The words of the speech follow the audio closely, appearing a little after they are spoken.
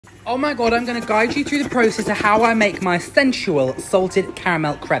Oh my god, I'm going to guide you through the process of how I make my sensual salted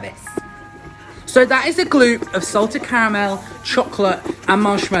caramel crevice. So that is a gloop of salted caramel, chocolate and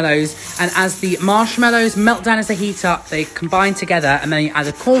marshmallows, and as the marshmallows melt down as they heat up, they combine together, and then you add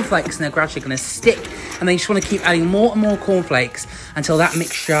the cornflakes and they're gradually going to stick, and then you just want to keep adding more and more cornflakes until that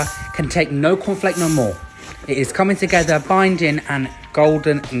mixture can take no cornflake no more. It is coming together, binding and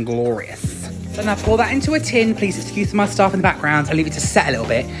golden and glorious. So now pour that into a tin. Please excuse my staff in the background. I'll leave it to set a little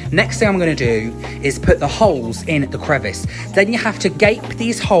bit. Next thing I'm going to do is put the holes in the crevice. Then you have to gape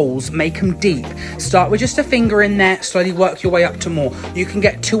these holes, make them deep. Start with just a finger in there, slowly work your way up to more. You can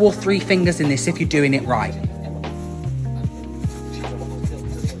get 2 or 3 fingers in this if you're doing it right.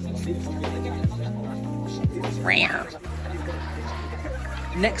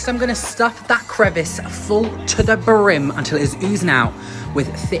 Next, I'm going to stuff that crevice full to the brim until it is oozing out with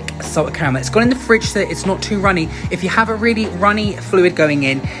thick salted caramel. It's gone in the fridge so it's not too runny. If you have a really runny fluid going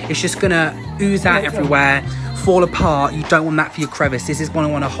in, it's just going to ooze out everywhere, fall apart. You don't want that for your crevice. This is going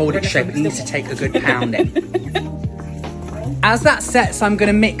to want to hold its shape. It needs to take a good pounding. As that sets, I'm going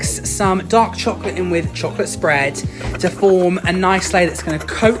to mix some dark chocolate in with chocolate spread to form a nice layer that's going to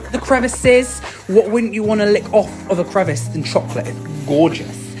coat the crevices. What wouldn't you want to lick off of a crevice than chocolate? It's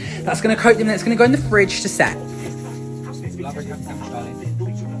gorgeous. That's going to coat them, then it's going to go in the fridge to set.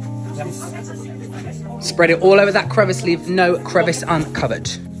 Spread it all over that crevice, leave no crevice uncovered.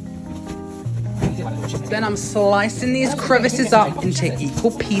 Then I'm slicing these crevices up into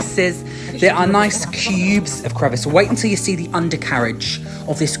equal pieces. They are nice cubes of crevice. Wait until you see the undercarriage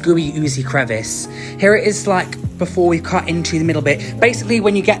of this gooey, oozy crevice. Here it is like before we cut into the middle bit. Basically,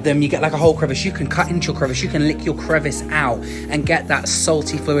 when you get them, you get like a whole crevice. You can cut into your crevice. You can lick your crevice out and get that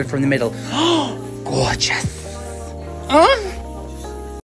salty fluid from the middle. Oh, gorgeous.